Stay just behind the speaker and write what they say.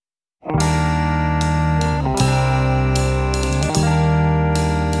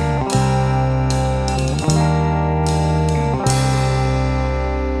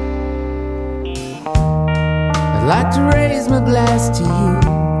to raise my glass to you.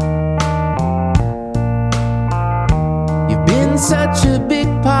 You've been such a big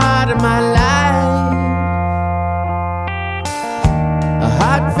part of my life. A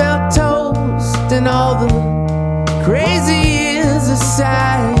heartfelt toast and all the crazy years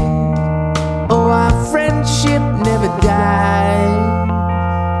aside. Oh, our friendship never died.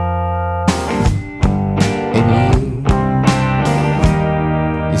 And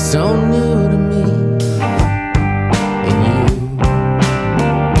you're so new to me. And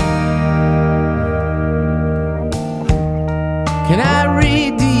can I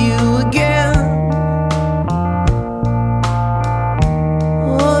read to you again?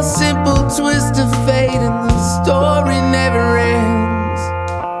 Oh, a simple twist of fate and the story never ends.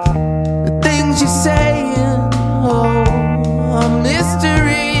 The things you're saying, oh, a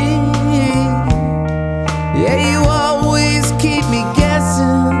mystery. Yeah, you always keep me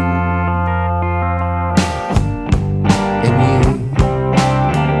guessing. And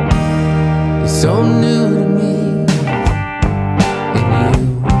you're so new to me.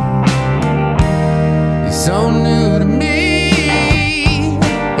 So new to me,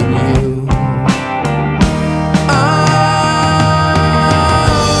 and you. Oh,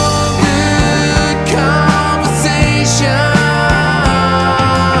 good conversation,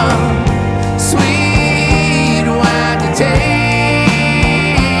 sweet wine to taste,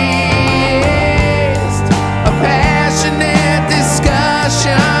 a passionate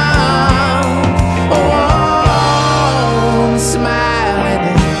discussion. Oh, smile and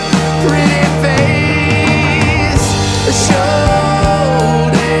a pretty face. A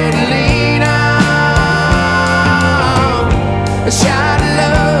shoulder to lean on, a shot of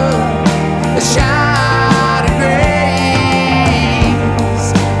love, a shot of grace,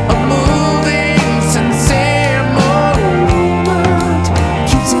 a moving, sincere moment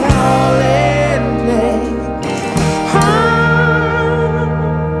keeps it all in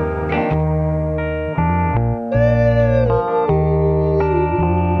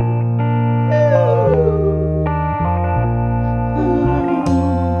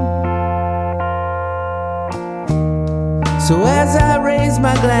So as I raise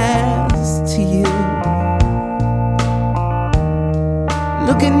my glass to you,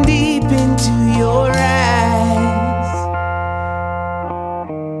 looking deep into your eyes,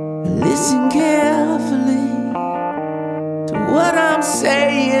 listen carefully to what I'm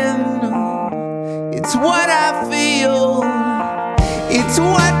saying. It's what I feel, it's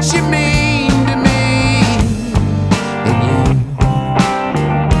what you mean to me. And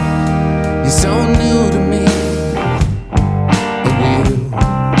you're so new to me.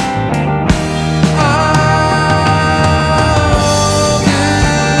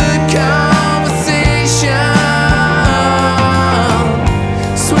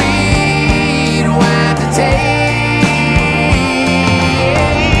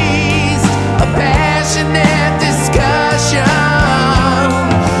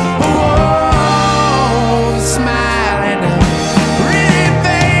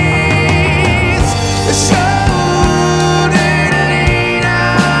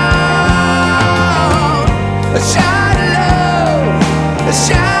 A shot of love, a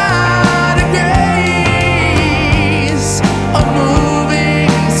shot